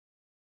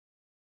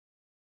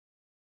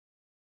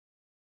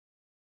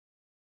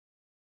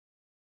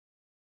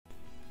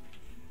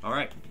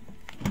Alright,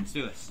 let's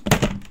do this.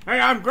 Hey,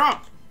 I'm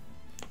Grump.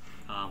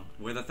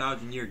 We're the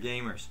 1,000-year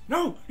gamers.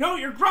 No,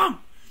 you're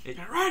Grump. Is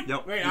that right?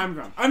 No. Wait, I'm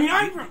Grump. I mean,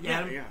 I'm Grump.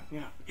 Yeah.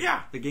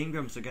 Yeah. The Game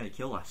Grumps are gonna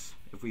kill us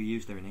if we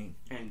use their name.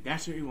 And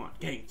that's what you want.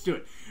 Okay, let's do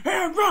it. Hey,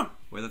 I'm Grump.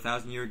 We're the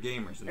 1,000-year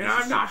gamers. And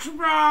I'm Dr.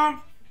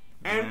 Grump.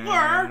 And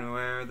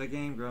we're the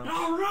Game Grumps.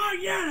 Alright,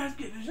 yeah, let's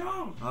get this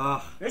on.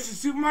 Ugh. This is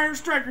Super Mario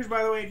Strikers,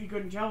 by the way, if you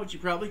couldn't tell, which you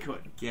probably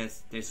could.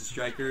 Yes, this is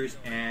Strikers,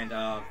 and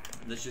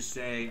let's just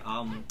say,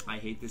 I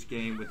hate this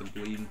game with a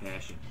bleeding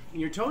passion. And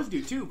your toes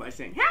do too, by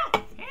saying, help!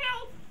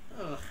 Help!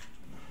 Ugh.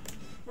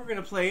 We're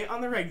gonna play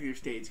on the regular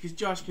stage, because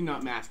Josh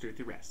cannot master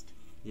the rest.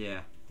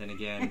 Yeah, then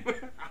again,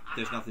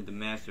 there's nothing to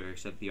master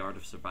except the art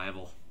of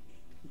survival.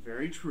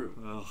 Very true.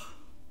 Ugh.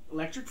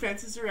 Electric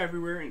fences are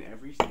everywhere in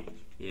every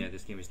stage. Yeah,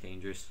 this game is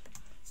dangerous.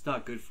 It's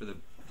not good for the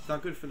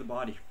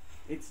body.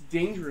 It's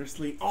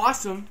dangerously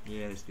awesome.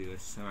 Yeah, let's do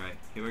this. Alright,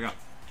 here we go.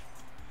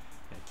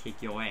 Gotta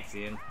kick your ass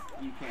in.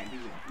 You can't do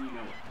that. You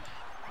know it.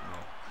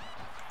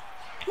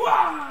 Oh.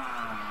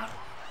 Wah!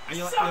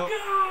 Sucker!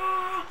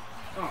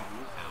 Oh,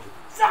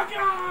 sucker!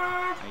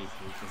 I hate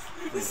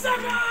this.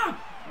 Sucker!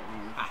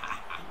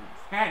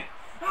 Had it.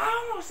 I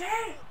almost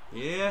had it.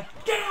 Yeah?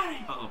 Get out of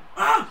here. Uh-oh.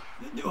 Ah!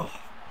 Oh.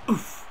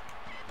 Oof.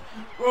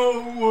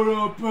 Oh, what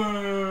a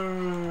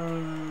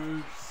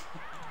pass!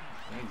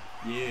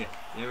 Yeah,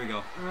 there we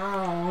go.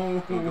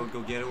 Oh.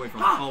 Go get away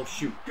from Ah. Oh,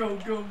 shoot. Go,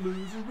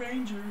 loser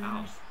Rangers.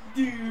 Ow.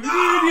 Do,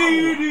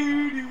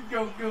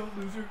 go,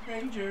 loser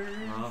Rangers.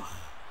 Oh.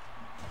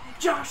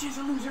 Josh is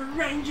a loser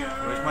ranger.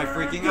 Where's my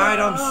freaking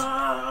items?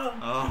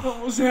 Oh.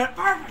 Almost had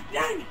perfect.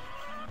 Dang it.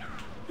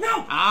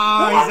 No.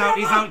 Oh,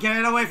 he's out. Get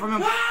it away from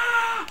him.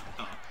 Ah!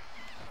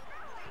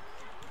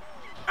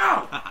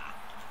 Ow.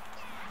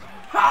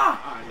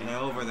 Ha! Get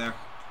over there.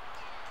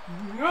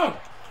 No.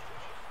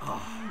 Oh.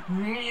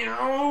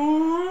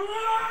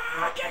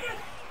 Kick it.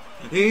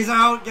 He's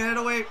out. Get it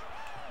away.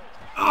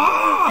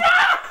 Oh!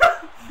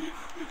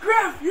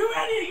 Griff, you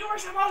idiot! You were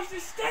supposed to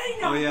stay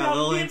now. Oh yeah,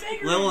 Little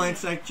little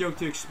insect joke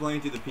to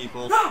explain to the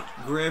people. Ah!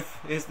 Griff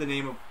is the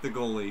name of the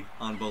goalie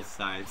on both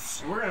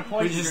sides. We're gonna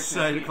play. We just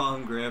decided to call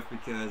him Griff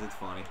because it's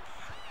funny.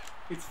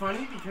 It's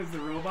funny because the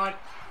robot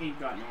ain't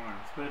got no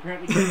arms, but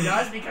apparently he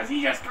does because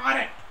he just got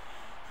it.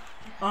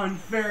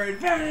 Unfair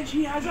advantage.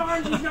 He has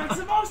arms. He's not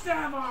supposed to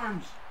have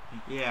arms.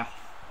 Yeah.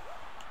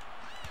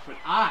 But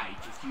I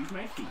just use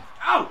my feet.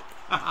 Ow!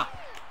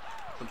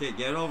 Okay,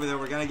 get it over there.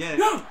 We're gonna get it.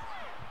 No!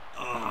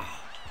 Oh.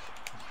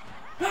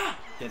 Ah!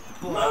 Get the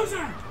ball.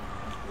 Loser!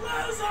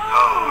 Loser!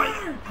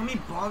 Oh, how many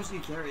bombs do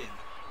you carry?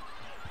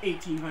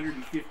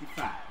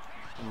 1,855.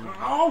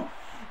 Oh!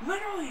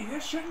 Literally,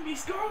 this shouldn't be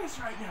scoreless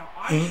right now.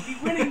 I should be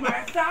winning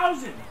by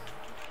 1,000.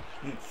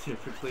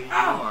 Typically, you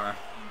Ow. are.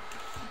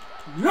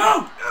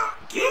 No!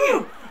 Get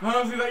you! I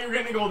honestly thought you were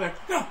getting a goal there.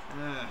 No!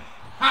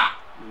 Ha!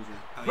 Loser.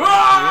 Oh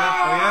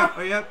yeah!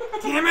 Oh yeah!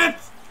 Damn it!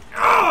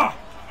 Oh!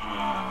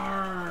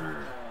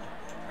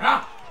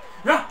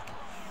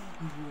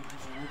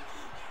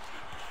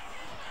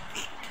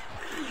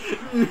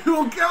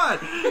 Oh God!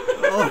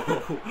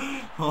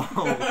 Oh!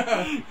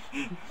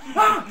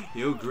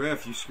 Yo,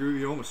 Griff, you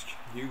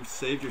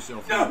saved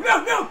yourself. No!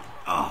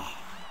 Oh!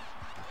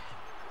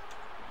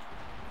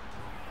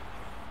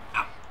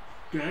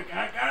 Got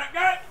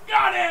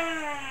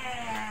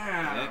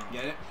it!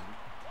 Get it?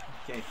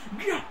 Okay.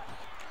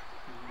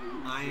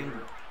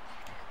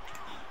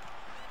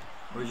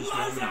 We're just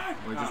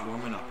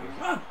warming up here.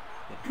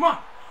 Come on!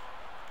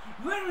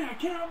 Literally, I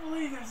cannot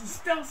believe this is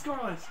still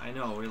scoreless. I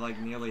know, we're like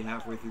nearly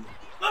halfway through.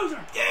 Loser!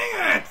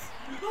 Dang it!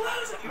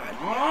 Loser!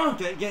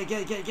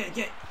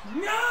 Get!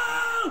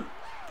 No!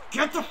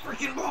 Get the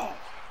freaking ball!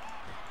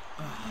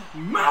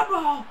 My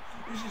ball!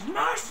 This is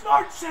my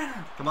sports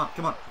center! Come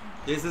on.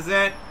 This is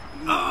it.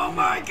 Oh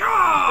my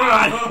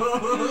God!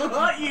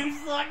 You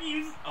suck,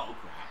 oh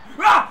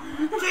crap. Ah!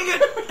 Dang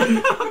it!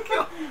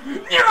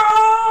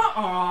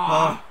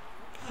 No!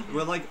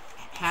 We're like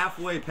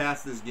halfway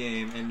past this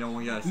game and no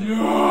one got a single.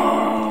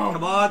 No!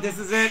 Come on, this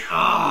is it.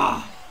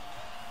 Ah!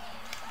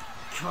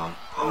 Come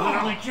We on.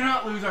 literally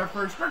cannot lose our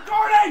first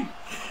recording!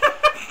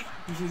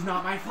 This is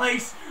not my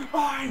place.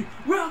 I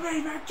will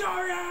be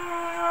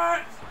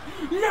victorious!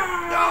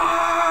 No!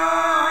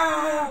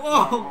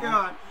 Oh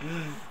God!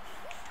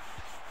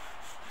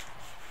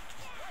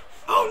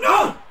 Oh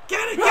no!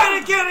 Get it!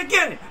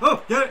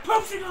 Oh, get it!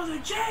 Popsicles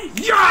and cheese!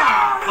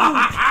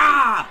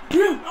 Yeah!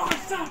 You are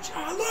such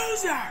a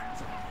loser!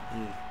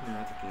 No,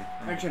 that's okay.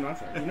 Actually, I'm not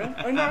sorry. You know?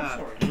 I'm not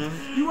sorry.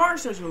 You are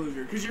such a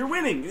loser because you're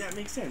winning. That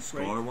makes sense,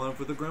 right? Score one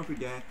for the grumpy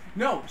guy.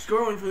 No,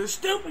 score one for the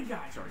stupid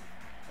guy. Sorry.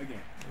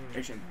 Again.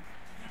 Actually,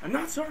 I'm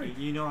not sorry.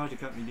 You know how to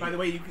cut me deep. By the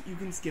way, you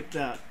can skip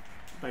that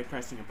by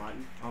pressing a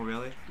button. Oh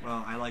really?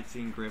 Well, I like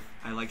seeing our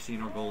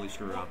goalie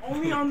screw up.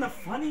 Only on the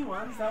funny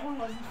ones. That one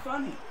wasn't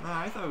funny. No,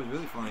 I thought it was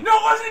really funny. No,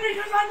 it wasn't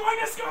because I'm going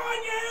to score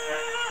on you!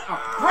 Oh,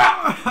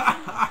 crap!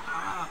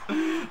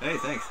 Hey,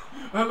 thanks.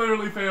 I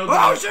literally failed.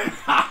 Oh shit!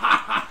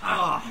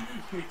 Oh.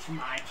 It's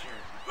my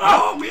turn.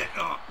 Oh, man.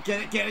 Oh,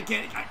 get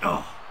it.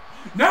 Oh.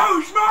 No,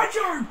 it's my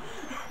turn!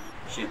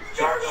 Shit.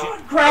 You're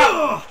going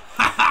crap!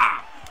 Ha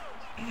ha!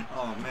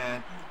 Oh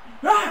man.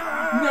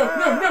 Ah,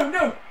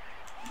 no.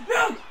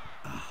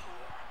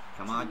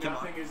 Come on, come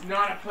on. Nothing is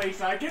not a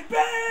place I can be.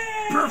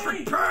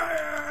 Perfect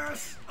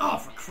pass! Oh,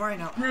 for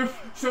crying out. Griff,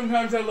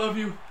 sometimes I love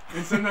you,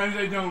 and sometimes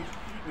I don't.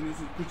 And this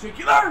is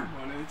particular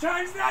one of the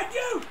times that I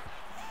do.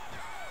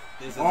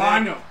 This is I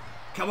it. know.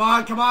 Come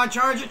on,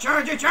 charge it! Oh,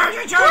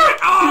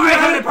 I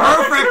had it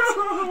perfect!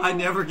 I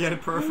never get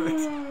it perfect.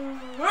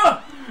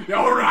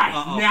 Alright,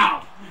 Uh-oh.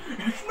 now,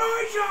 it's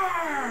my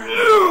turn!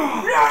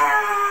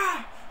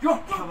 Yeah! Go!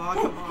 Come on.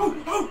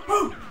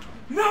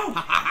 No!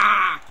 Ha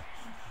ha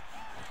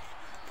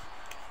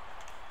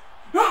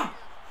Ah!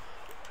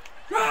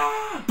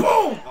 Ah!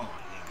 Boom! Oh,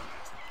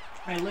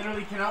 I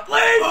literally cannot yeah.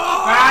 leave!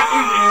 Oh,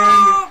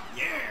 That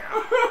yeah!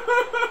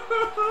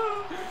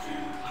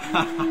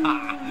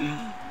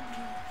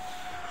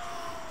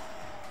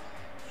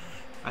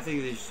 I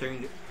think they're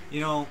starting to, you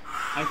know,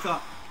 I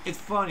thought, it's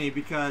funny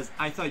because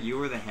I thought you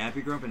were the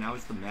happy grump and I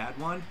was the mad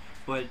one,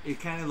 but it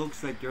kind of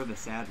looks like you're the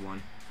sad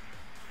one.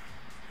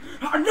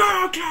 I'm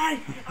not okay!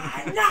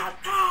 I'm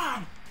not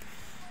calm!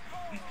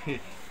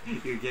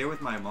 You gay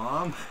with my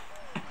mom?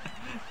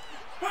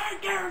 I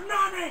care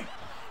nothing!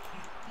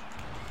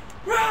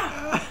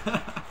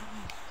 Ah!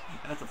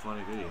 That's a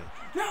funny video.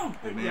 No!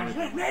 It may Yeah, have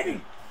been.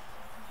 maybe!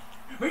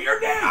 But you're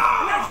dead!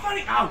 And that's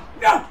funny! Oh,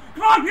 no!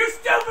 Come on, you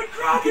stupid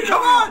crocodile!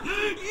 Come on! Yeah!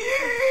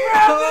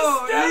 Grab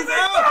Oh, the he's stupid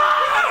out!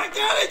 frog!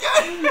 Get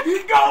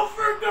it! Go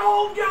for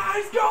gold,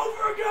 guys! Go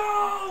for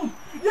gold!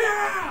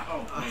 Yeah!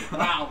 Oh, wait,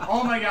 wow.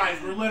 All my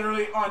guys were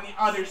literally on the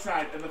other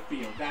side of the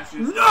field. That's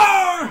just...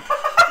 No!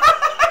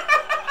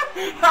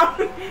 How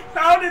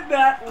did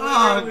that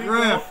Oh, literally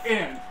Griff. go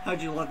in?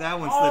 How'd you let that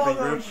one All slip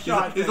in, those Griff?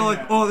 shots He's they like,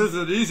 had. oh, this is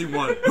an easy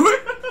one.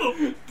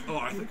 Oh,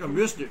 I think I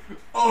missed it.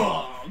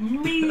 Oh,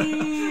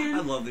 man! I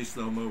love these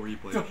slow-mo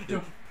replays.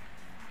 Duh.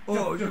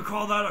 Oh, you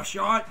call that a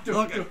shot?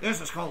 Look, duh.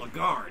 this is called a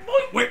guard.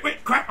 Boing.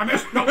 Wait, crap, I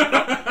missed. No.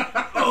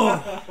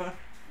 Oh,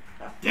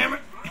 damn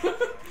it.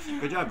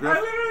 Good job, I Griff.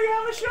 literally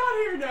have a shot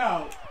here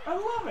now. I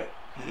love it.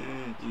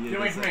 Yeah, Get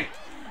away from me.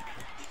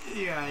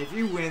 Yeah, if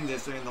you win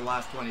this in the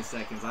last 20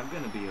 seconds, I'm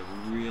gonna be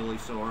really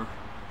sore.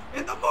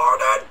 In the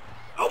morning!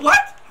 Oh,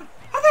 what?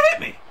 How'd that hit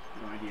me?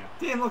 No idea.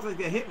 Didn't look like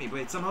that hit me, but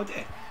it somehow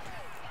did.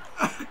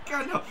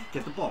 God, no.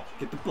 Get the ball.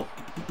 Get the ball.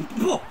 Get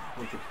the ball.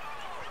 Okay.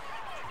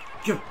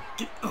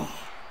 Get, oh.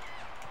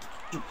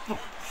 Get the ball.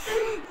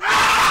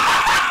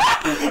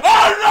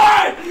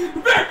 Alright!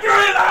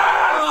 Victory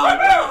lap!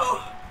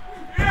 Oh,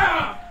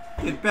 Yeah!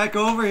 no. Get back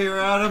over here,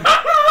 Adam.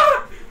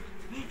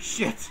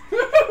 Shit.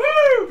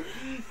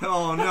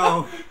 Oh,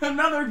 no.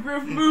 Another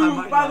Griff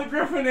move by the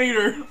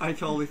Griffinator. I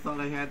totally thought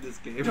I had this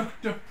game.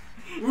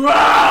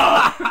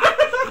 Wow!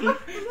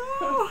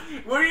 No.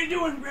 What are you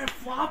doing, Griff?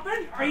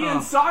 Flopping? Are you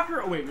in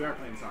soccer? Oh, wait, we are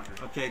playing soccer.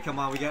 Okay, come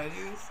on. We gotta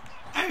do this.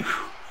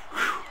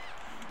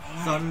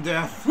 Sudden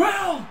death.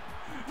 Well,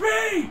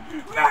 me,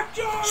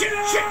 victory!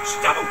 Shit,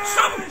 stop him!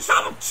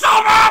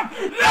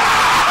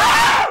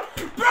 No!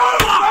 Boom,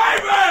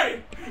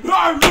 baby!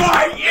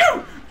 Alright,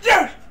 you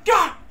just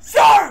got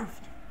served!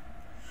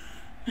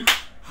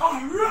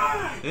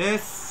 Alright!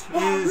 This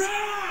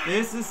Alright!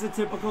 is the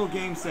typical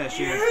game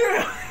session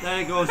Yeah!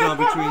 that goes on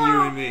between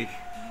you and me.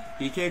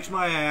 He kicks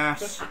my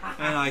ass,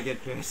 and I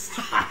get pissed.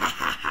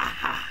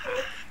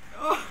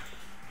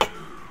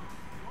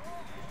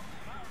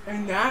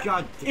 And that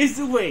God damn. is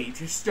the way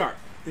to start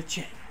the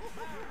channel.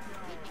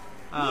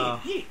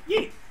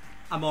 Yeah.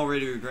 I'm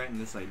already regretting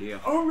this idea.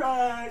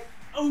 Alright.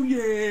 Oh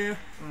yeah.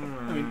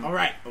 I mean,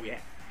 alright. Oh yeah.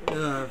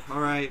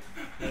 Alright,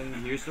 and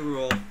here's the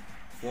rule.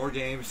 4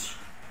 games.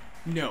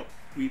 No,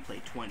 we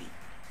play 20.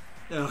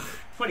 Ugh.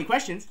 20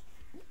 questions.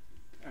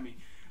 I mean,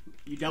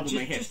 you doubled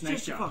my hits. Just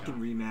Nice job. fucking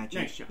John. rematch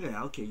Nice it. job.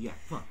 Yeah, okay, yeah,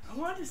 fun. I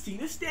want to see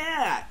the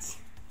stats.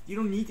 You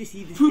don't need to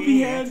see the Poopy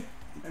stats. head.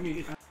 I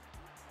mean,